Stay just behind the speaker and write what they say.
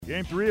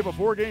Game 3 of a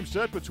 4-game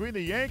set between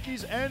the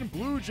Yankees and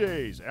Blue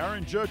Jays.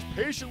 Aaron Judge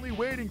patiently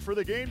waiting for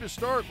the game to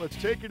start. Let's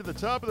take it to the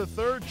top of the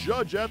third.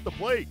 Judge at the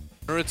plate.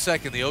 At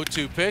second, the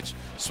 0-2 pitch.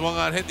 Swung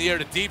on, hit in the air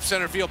to deep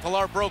center field.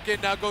 Pilar broke in,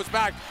 now goes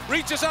back.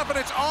 Reaches up, and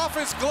it's off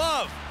his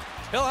glove.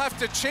 He'll have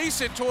to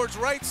chase it towards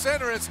right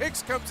center as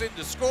Hicks comes in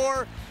to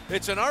score.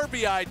 It's an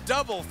RBI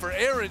double for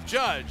Aaron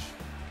Judge.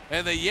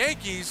 And the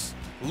Yankees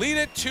lead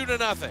it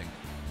 2-0.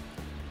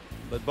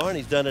 But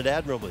Barney's done it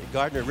admirably.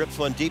 Gardner rips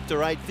one deep to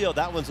right field.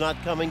 That one's not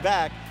coming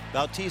back.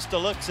 Bautista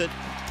looks it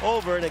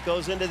over, and it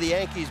goes into the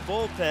Yankees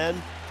bullpen.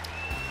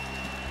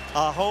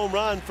 A home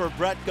run for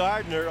Brett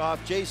Gardner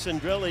off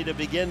Jason Grilli to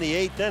begin the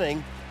 8th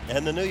inning,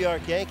 and the New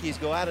York Yankees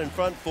go out in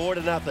front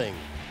 4-0.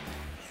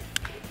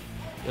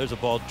 There's a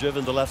ball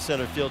driven to left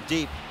center field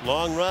deep.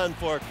 Long run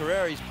for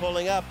Carrera. He's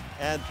pulling up,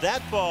 and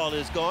that ball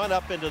is gone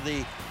up into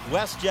the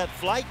WestJet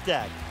flight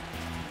deck.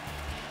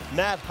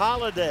 Matt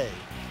Holliday,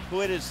 who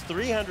hit his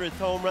 300th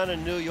home run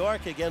in New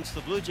York against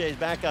the Blue Jays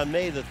back on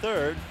May the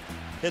 3rd,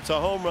 hits a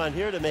home run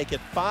here to make it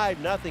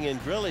 5-0, and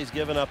Grilli's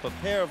given up a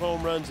pair of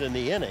home runs in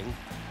the inning.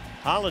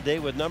 Holliday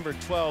with number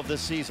 12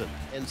 this season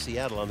in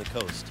Seattle on the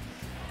coast.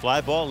 Fly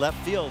ball left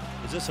field.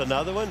 Is this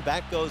another one?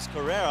 Back goes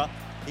Carrera.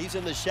 He's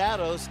in the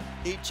shadows.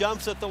 He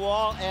jumps at the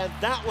wall, and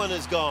that one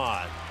is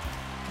gone.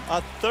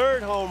 A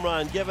third home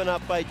run given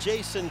up by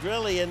Jason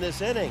Grilli in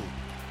this inning,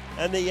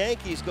 and the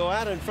Yankees go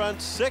out in front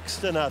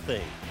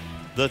 6-0.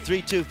 The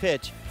 3-2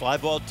 pitch, fly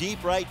ball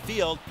deep right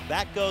field.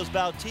 Back goes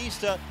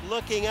Bautista,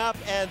 looking up,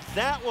 and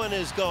that one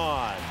is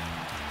gone.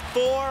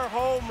 4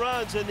 home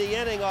runs in the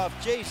inning off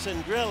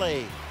Jason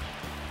Grilli.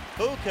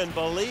 Who can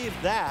believe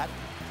that?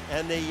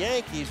 And the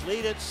Yankees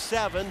lead it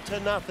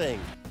 7-0.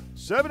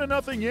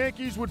 7-0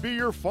 Yankees would be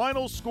your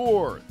final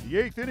score. The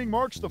 8th inning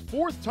marks the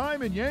 4th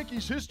time in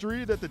Yankees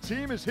history that the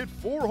team has hit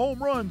 4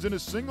 home runs in a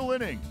single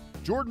inning.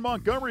 Jordan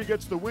Montgomery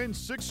gets the win,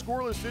 6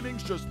 scoreless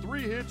innings, just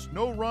 3 hits,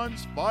 no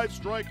runs, 5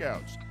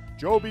 strikeouts.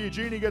 Joe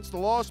Biagini gets the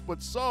loss,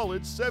 but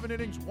solid, 7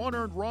 innings, 1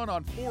 earned run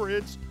on 4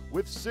 hits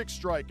with 6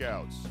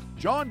 strikeouts.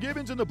 John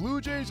Gibbons and the Blue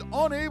Jays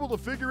unable to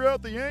figure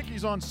out the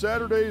Yankees on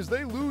Saturday as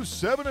they lose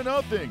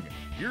 7-0.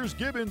 Here's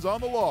Gibbons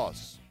on the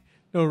loss.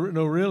 No,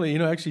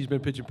 really. Actually, he's been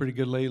pitching pretty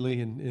good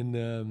lately,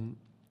 and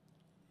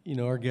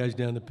our guys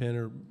down the pen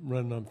are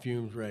running on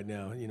fumes right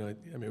now.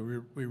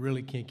 We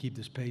really can't keep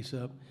this pace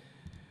up,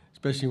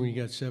 especially when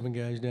you got 7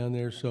 guys down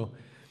there. So,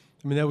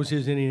 that was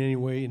his inning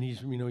anyway, and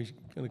he's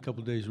got a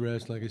couple of days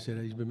rest. Like I said,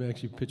 he's been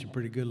actually pitching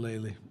pretty good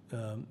lately.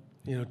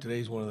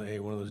 Today's one of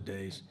those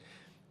days.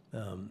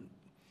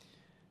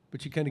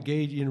 But you kind of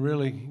gauge,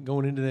 really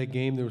going into that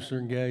game, there were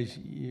certain guys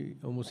you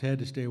almost had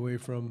to stay away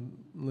from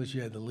unless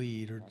you had the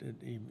lead or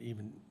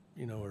even,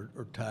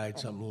 or tied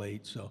something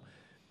late. So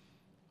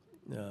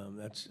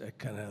that's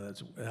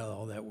how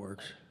all that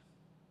works.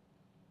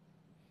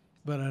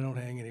 But I don't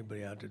hang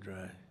anybody out to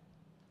dry.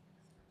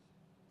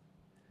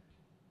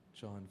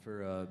 John,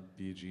 for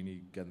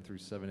Biagini getting through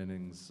 7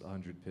 innings,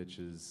 100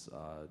 pitches,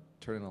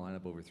 turning the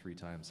lineup over 3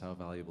 times, how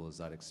valuable is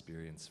that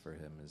experience for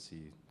him as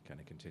he kind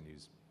of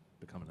continues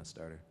becoming a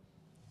starter?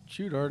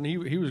 Shoot, Arden,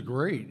 he was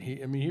great.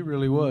 He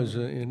really was.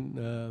 Getting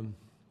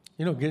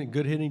a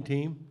good hitting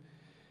team.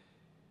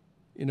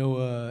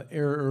 Error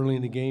early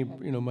in the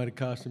game, might have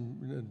cost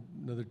him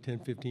another 10,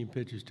 15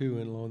 pitches too,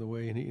 and along the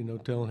way,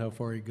 and telling how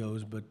far he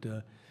goes. But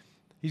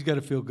he's got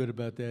to feel good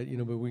about that.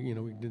 But we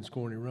didn't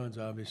score any runs,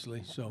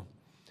 obviously. So,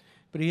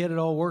 but he had it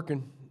all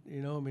working.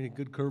 A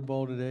good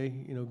curveball today.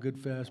 Good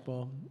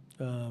fastball.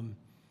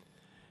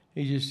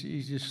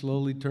 He's just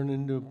slowly turning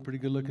into a pretty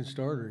good-looking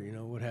starter.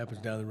 What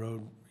happens down the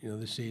road,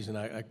 this season,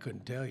 I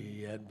couldn't tell you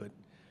yet, but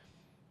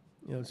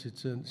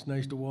it's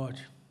nice to watch.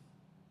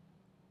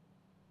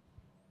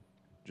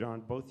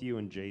 John, both you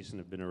and Jason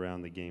have been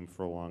around the game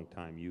for a long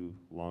time. You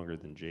longer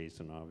than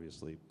Jason,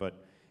 obviously,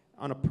 but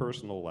on a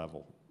personal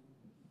level,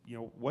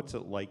 what's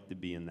it like to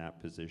be in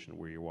that position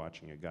where you're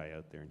watching a guy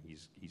out there and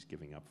he's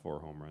giving up 4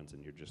 home runs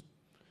and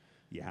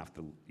you have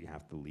to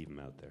leave him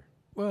out there?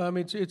 Well,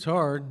 it's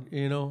hard,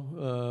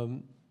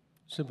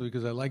 simply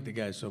because I like the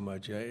guy so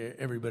much.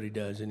 Everybody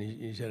does, and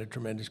he's had a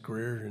tremendous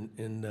career.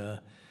 In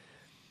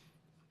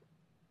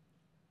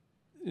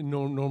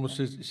normal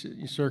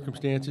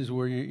circumstances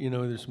where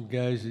there's some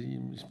guys,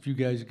 a few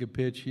guys that could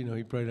pitch, he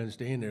probably doesn't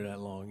stay in there that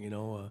long.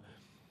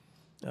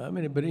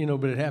 But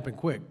it happened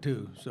quick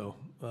too. So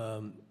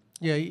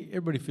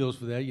everybody feels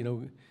for that.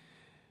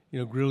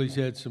 Grilli's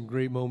had some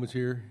great moments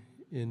here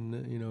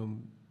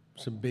in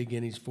some big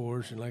innings for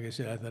us, and like I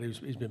said, I thought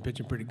he's been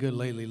pitching pretty good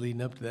lately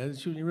leading up to that.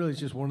 It's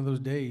just one of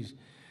those days.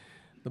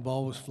 The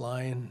ball was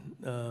flying,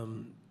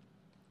 and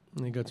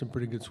he got some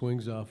pretty good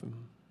swings off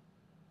him.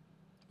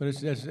 But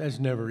that's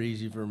never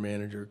easy for a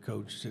manager or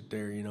coach to sit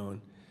there,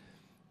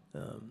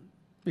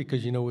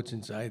 because you know what's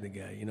inside the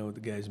guy. You know what the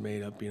guy's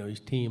made up.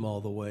 He's team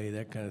all the way,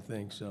 that kind of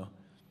thing. So.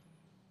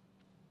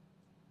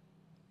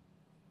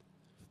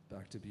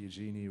 Back to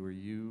Biagini, were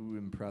you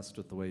impressed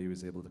with the way he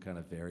was able to kind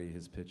of vary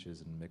his pitches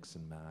and mix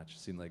and match? It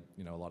seemed like,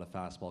 a lot of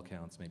fastball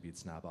counts, maybe he'd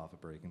snap off a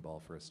breaking ball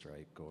for a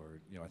strike,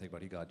 or, I think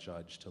he got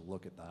judged to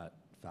look at that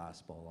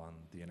fastball on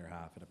the inner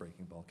half and a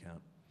breaking ball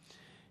count.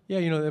 Yeah,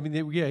 you know, I mean,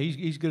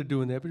 he's good at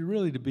doing that. But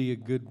really, to be a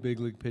good big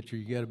league pitcher,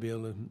 you got to be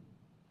able to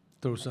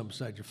throw something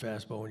beside your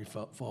fastball when you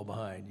fall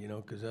behind. You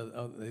know, because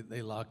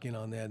they lock in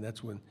on that, and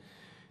that's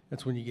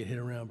when you get hit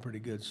around pretty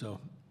good. So,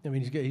 I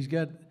mean, he's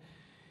got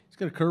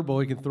a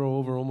curveball he can throw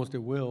over almost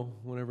at will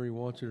whenever he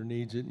wants it or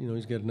needs it. You know,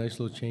 he's got a nice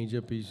little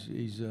changeup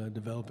he's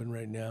developing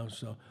right now.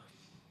 So,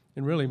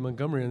 and really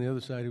Montgomery on the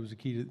other side, who was the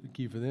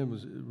key for them,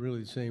 was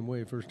really the same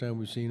way. First time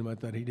we've seen him, I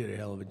thought he did a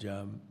hell of a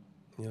job.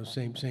 You know,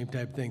 same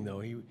type thing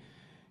though. He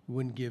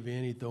wouldn't give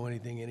in. He'd throw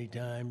anything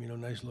anytime. You know,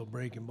 nice little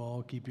breaking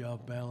ball, keep you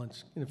off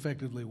balance, and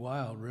effectively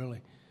wild,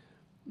 really.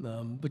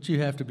 But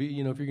you have to be,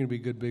 you know, if you're going to be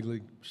a good big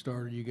league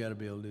starter, you got to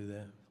be able to do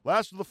that.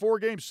 Last of the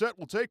 4-game set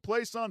will take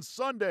place on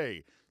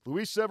Sunday.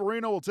 Luis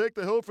Severino will take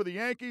the hill for the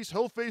Yankees.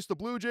 He'll face the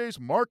Blue Jays'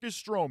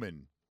 Marcus Stroman.